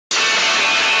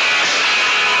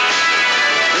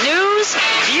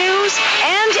news, views,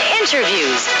 and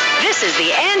interviews. This is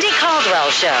the Andy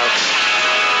Caldwell Show.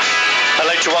 I'd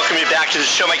like to welcome you back to the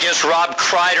show. My guest, Rob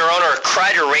Krider, owner of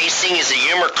Krider Racing. He's a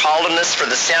humor columnist for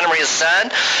the Santa Maria Sun,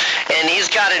 and he's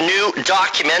got a new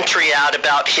documentary out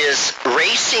about his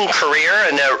racing career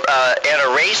and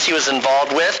a race he was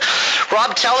involved with.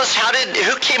 Rob, tell us,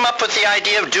 who came up with the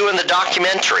idea of doing the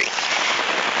documentary?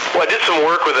 Well, I did some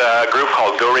work with a group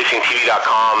called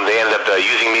GoRacingTV.com. They ended up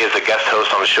using me as a guest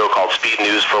host on the show called Speed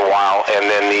News for a while. And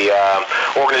then the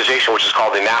organization, which is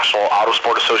called the National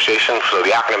Autosport Association, so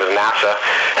the acronym is NASA,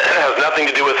 it has nothing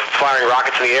to do with firing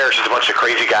rockets in the air. It's just a bunch of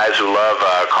crazy guys who love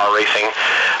car racing.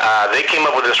 They came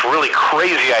up with this really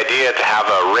crazy idea to have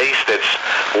a race that's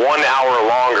 1 hour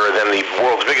longer than the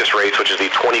world's biggest race, which is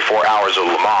the 24 Hours of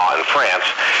Le Mans in France.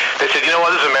 They said, you know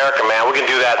what, this is America, man. We can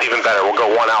do that even better. We'll go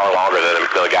 1 hour longer than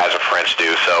the guys in French do.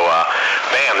 So,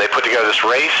 bam, they put together this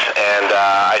race, and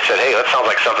I said, hey, that sounds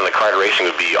like something that Krider Racing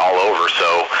would be all over.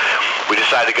 So we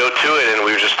decided to go to it, and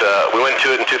we went to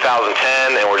it in 2010,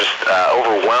 and we're just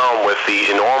overwhelmed with the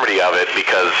enormity of it,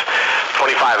 because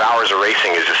 25 hours of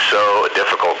racing is just so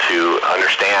difficult to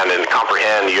understand and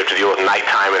comprehend. You have to deal with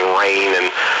nighttime and rain, and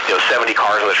 70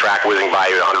 cars on the track whizzing by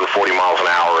you at 140 miles an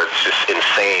hour. It's just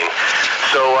insane.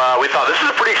 So we thought, this is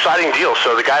a pretty exciting deal.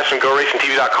 So the guys from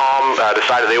GoRacingTV.com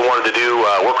decided they wanted to do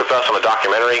work with us on a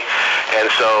documentary. And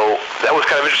so that was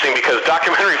kind of interesting, because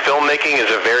documentary filmmaking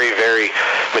is a very, very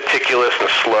meticulous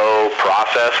and slow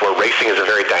process, where racing is a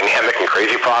very dynamic and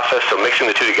crazy process. So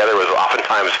mixing the two together was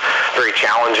oftentimes very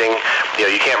challenging.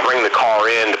 You can't bring the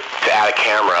car in to add a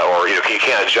camera, or you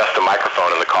can't adjust the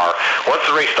microphone in the car. Once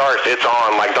the race starts, it's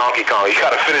on like Donkey Kong. You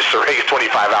got to finish the race 25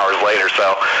 hours later.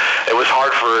 So it was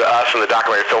hard for us and the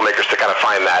documentary filmmakers to kind of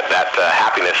find that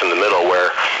happiness in the middle,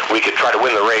 where we could try to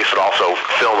win the race but also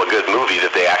film a good movie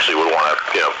that they actually would want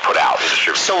to put out and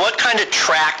distribute. So what kind of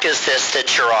track is this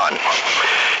that you're on?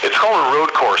 It's called a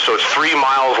road course, so it's 3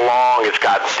 miles long. It's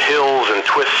got hills and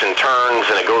twists and turns,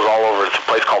 and it goes all over. It's a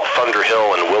place called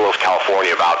Thunderhill in Willows,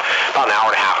 California, about an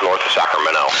hour and a half north of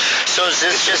Sacramento. So is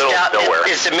this just out nowhere?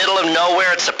 It's the middle of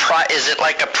nowhere. Is it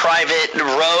like a private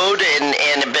road,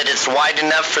 but it's wide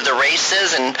enough for the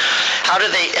races? And how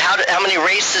many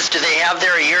races do they have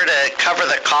there a year to cover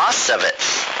the costs of it?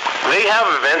 They have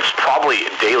events probably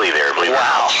daily there, believe it or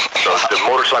not. So the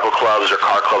motorcycle clubs or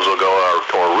car clubs will go,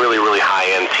 or really, really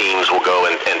high-end teams will go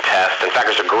and test. In fact,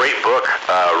 there's a great book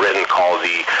written called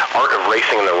The Art of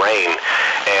Racing in the Rain,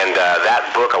 and that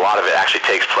book, a lot of it actually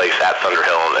takes place at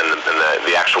Thunderhill, and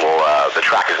the actual the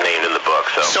track is named in the book.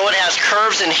 So it has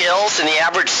curves and hills, and the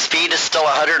average speed is still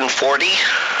 140?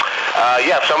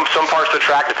 Yeah, some parts of the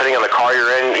track, depending on the car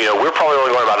you're in, we're probably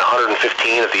only going about 115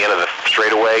 at the end of the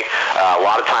straightaway. A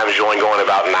lot of times you're only going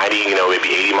about 90,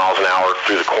 maybe 80 miles an hour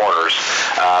through the corners.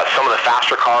 Some of the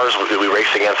faster cars we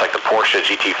race against, like the Porsche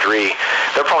GT3,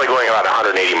 they're probably going about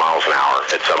 180 miles an hour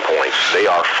at some points. They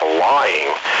are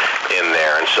flying in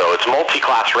there, and so it's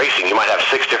multi-class racing. You might have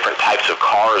 6 different types of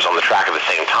cars on the track at the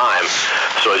same time.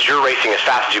 So as you're racing as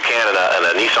fast as you can in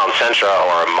a Nissan Sentra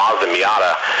or a Mazda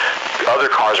Miata, other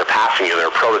cars are passing you. There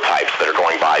are prototypes that are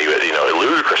going by you at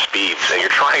ludicrous speeds, and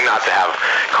you're trying not to have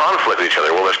conflict with each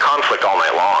other. Well, there's conflict all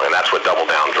night long, and that's what Double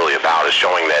Down's really about, is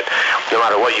showing that no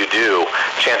matter what you do,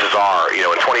 chances are, in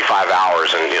 25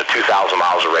 hours and 2,000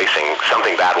 miles of racing,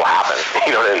 something bad will happen.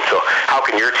 And so how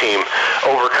can your team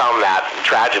overcome that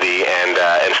tragedy and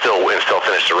still win, still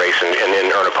finish the race, and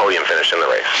then earn a podium finish in the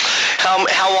race? How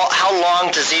long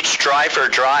does each driver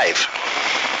drive?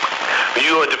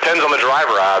 It depends on the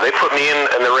driver. They put me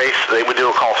in the race. They would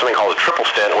do something called a triple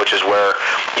stint, which is where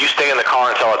you stay in the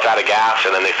car until it's out of gas,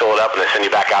 and then they fill it up and they send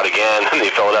you back out again, and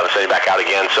they fill it up and send you back out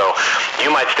again. So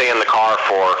you might stay in the car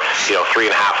for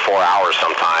 3.5, 4 hours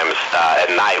sometimes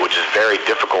at night, which is very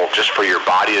difficult just for your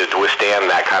body to withstand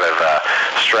that kind of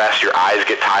stress. Your eyes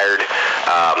get tired.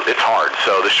 It's hard.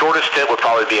 So the shortest stint would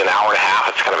probably be an hour and a half.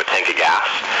 It's kind of a tank of gas,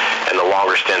 and the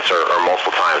longer stints are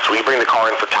multiple times. So we bring the car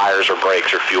in for tires or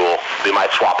brakes or fuel. We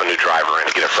might swap a new driver in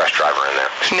and get a fresh driver in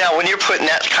there. Now, when you're putting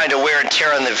that kind of wear and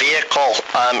tear on the vehicle,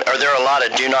 are there a lot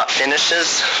of do not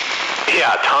finishes?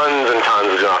 Yeah, tons and tons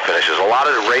of do not finishes. A lot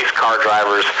of race car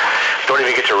drivers don't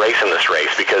even get to race in this race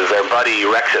because their buddy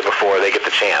wrecks it before they get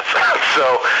the chance. So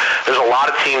there's a lot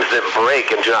of teams that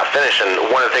break and do not finish, and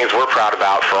one of the things we're proud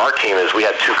about for our team is we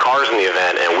had 2 cars in the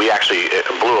event, and we actually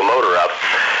blew a motor up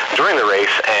during the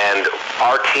race, and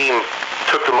our team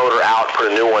took the motor out, put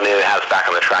a new one in, and had us back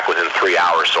on the track within 3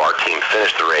 hours. So our team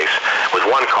finished the race with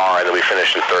 1 car, and then we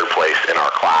finished in 3rd place in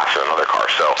our class in another car.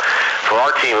 So for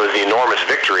our team, it was an enormous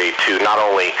victory to not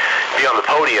only be on the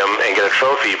podium and get a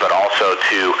trophy, but also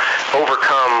to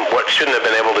overcome what shouldn't have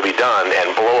been able to be done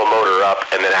and blow a motor up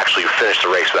and then actually finish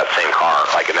the race with that same car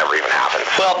like it never even happened.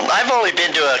 Well, I've only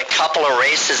been to a couple of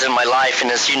races in my life,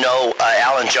 and as you know,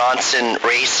 Alan Johnson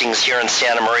Racing's here in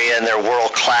Santa Maria, and they're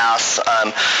world class.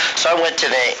 So I went to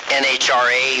the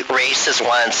NHRA races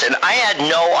once, and I had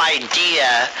no idea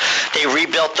they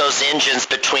rebuilt those engines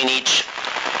between each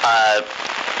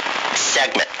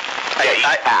segment. Yeah, each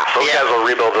pass. Those guys will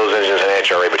rebuild those engines in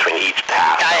NHRA between each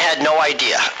pass. I had no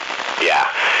idea. Yeah.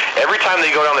 Every time they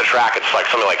go down the track, it's like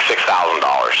something like $6,000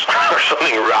 or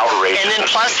something outrageous. And then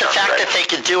plus the fact that they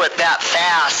could do it that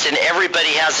fast, and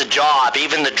everybody has a job,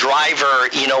 even the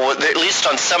driver, you know, at least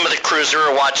on some of the crews we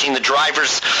were watching, the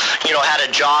drivers, you know, had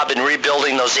a job in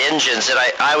rebuilding those engines. And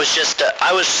I was just,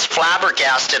 I was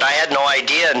flabbergasted. I had no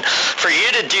idea. And for you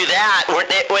to do that,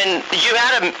 when you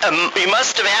had you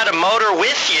must have had a motor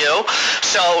with you,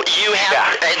 so you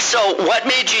had, and so what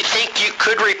made you think you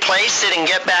could replace it and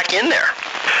get back in there?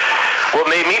 What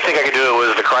made me think I could do it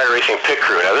was the Krider Racing pit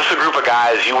crew. Now, this is a group of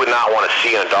guys you would not want to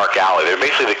see in a dark alley. They're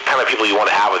basically the kind of people you want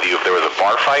to have with you if there was a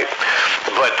bar fight.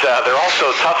 But they're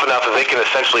also tough enough that they can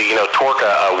essentially, you know, torque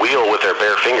a wheel with their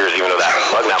bare fingers, even though that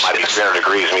lug nut might be 300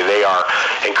 degrees. I mean, they are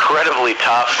incredibly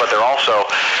tough, but they're also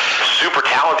super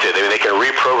talented. I mean, they can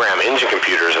reprogram engine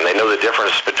computers, and they know the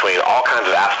difference between all kinds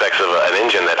of aspects of an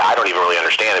engine that I don't even really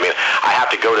understand. I mean, I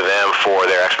have to go to them for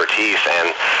their expertise,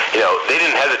 and, you know, they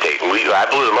didn't hesitate. I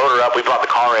blew the motor up. We brought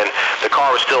the car in. The car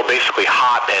was still basically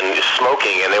hot and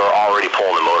smoking, and they were already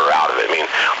pulling the motor out of it. I mean,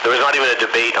 there was not even a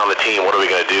debate on the team, what are we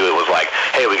going to do? It was like,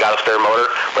 hey, we got a spare motor,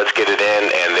 let's get it in,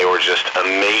 and they were just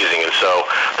amazing. And so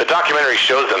the documentary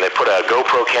shows them. They put a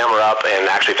GoPro camera up, and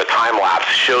actually it's a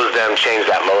time-lapse, shows them change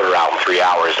that motor out in 3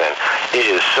 hours, and it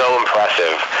is so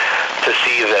impressive to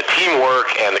see the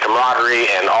teamwork and the camaraderie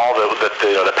and all the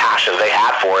passion they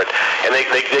had for it, and they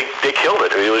killed it.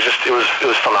 I mean, it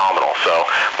was phenomenal. So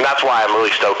that's why I'm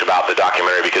really stoked about the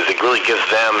documentary, because it really gives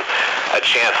them a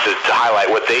chance to highlight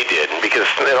what they did. Because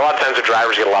a lot of times the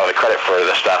drivers get a lot of the credit for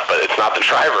this stuff, but it's not the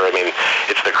driver. I mean,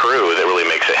 it's the crew that really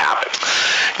makes it happen.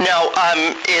 Now,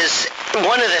 is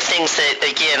one of the things that,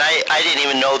 again, I didn't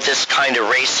even know this kind of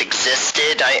race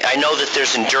existed. I know that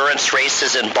there's endurance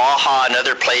races in Baja and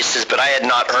other places, but I had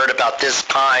not heard about this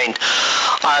kind.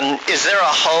 Is there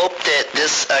a hope that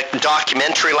this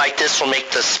documentary like this will make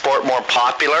the sport more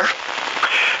popular?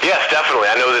 Yes, definitely.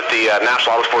 I know that the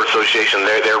National Auto Sport Association,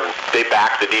 they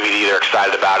back the DVD. They're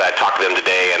excited about it. I talked to them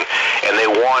today, and they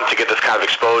want to get this kind of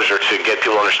exposure to get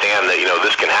people to understand that, you know,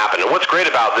 this can happen. And what's great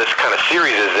about this kind of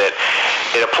series is that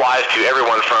it applies to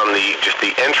everyone from just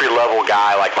the entry-level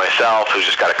guy like myself, who's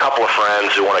just got a couple of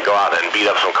friends who want to go out and beat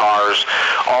up some cars,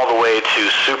 all the way to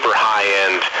super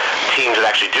high-end teams that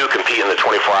actually do compete in the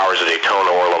 24 hours of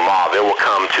Daytona or Le Mans. They will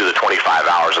come to the 25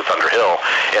 hours of Thunderhill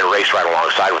and race right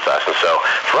alongside with us. And so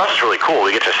for us, it's really cool.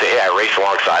 We get to say, hey, I raced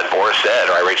alongside Boris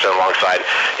Said, or I raced alongside,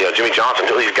 you know, Jimmy Johnson,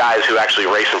 these guys who actually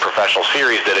race in professional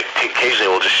series that occasionally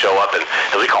will just show up and,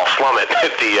 as we call, slum it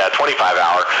at the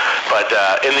 25-hour. But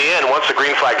in the end, once the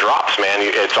green flag drops, man,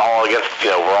 it's all against,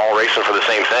 you know, we're all racing for the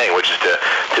same thing, which is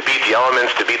to beat the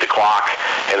elements, to beat the clock,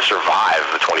 and survive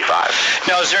the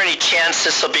 25. Now, is there any chance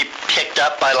this will be picked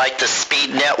up by, like, the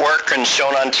Speed Network and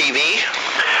shown on TV?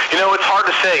 You know, it's hard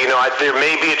to say. You know, there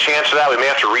may be a chance for that. We may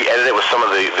have to re-edit it with some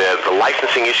of the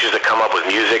licensing issues that come up with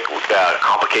music,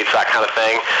 complicates that kind of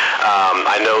thing.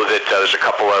 I know that there's a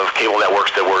couple of cable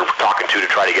networks that we're talking to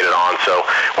try to get it on, so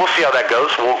we'll see how that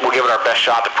goes. We'll give it our best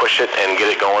shot to push it and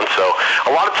get it going. So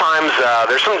a lot of times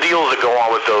there's some deals that go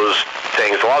on with those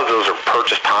things. A lot of those are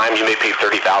purchase times. You may pay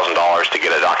 $30,000 to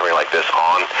get a documentary like this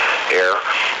on air,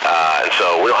 and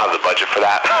so we don't have the budget for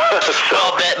that. So,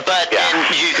 well, but and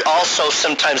you also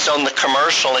sometimes own the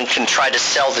commercial and can try to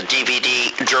sell the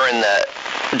DVD during the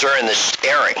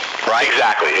airing, right?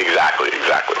 Exactly.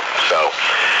 So,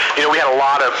 you know, we had a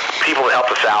lot of people that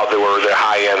helped us out that were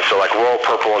high end. So, like Royal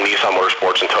Purple and Nissan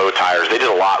Motorsports and Toyo Tires, they did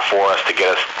a lot for us to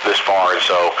get us this far. And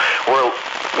so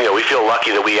we feel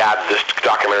lucky that we had this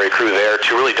documentary crew there to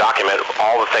really document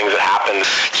all the things that happened.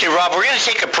 Okay, Rob, we're going to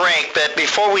take a break, but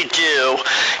before we do,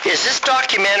 is this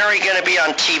documentary going to be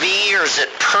on TV, or is it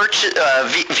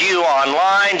view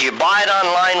online? Do you buy it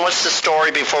online? What's the story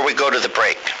before we go to the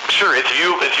break? Sure, it's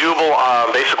viewable.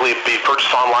 Basically, be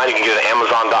purchased online. You can get it at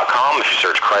Amazon.com if you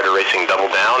search Krider Racing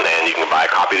Double Down, and you can buy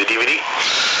a copy of the DVD.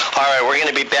 All right, we're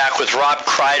going to be back with Rob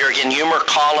Krider, again, humor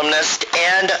columnist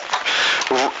and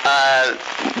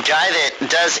guy that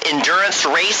does endurance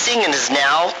racing and is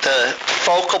now the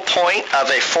focal point of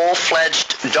a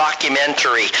full-fledged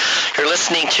documentary. You're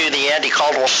listening to the Andy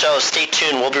Caldwell Show. Stay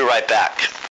tuned. We'll be right back.